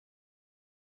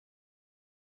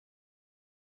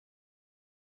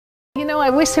You know,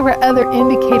 I wish there were other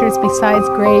indicators besides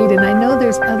grade, and I know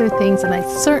there's other things, and I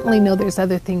certainly know there's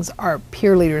other things our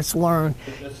peer leaders learn.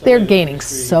 They're gaining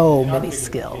so many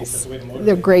skills.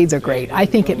 Their grades are great. I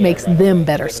think it makes them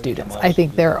better students. I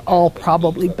think they're all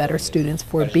probably better students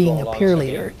for being a peer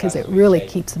leader because it really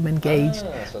keeps them engaged.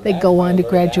 They go on to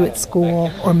graduate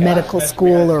school or medical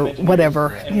school or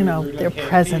whatever. You know, their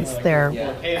presence, their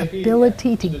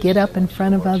ability to get up in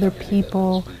front of other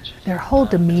people, their whole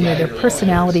demeanor, their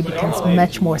personality becomes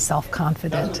much more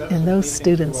self-confident, and those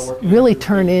students really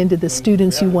turn into the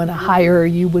students you want to hire or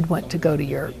you would want to go to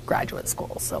your graduate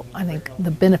school. So I think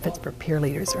the benefits for peer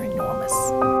leaders are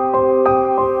enormous.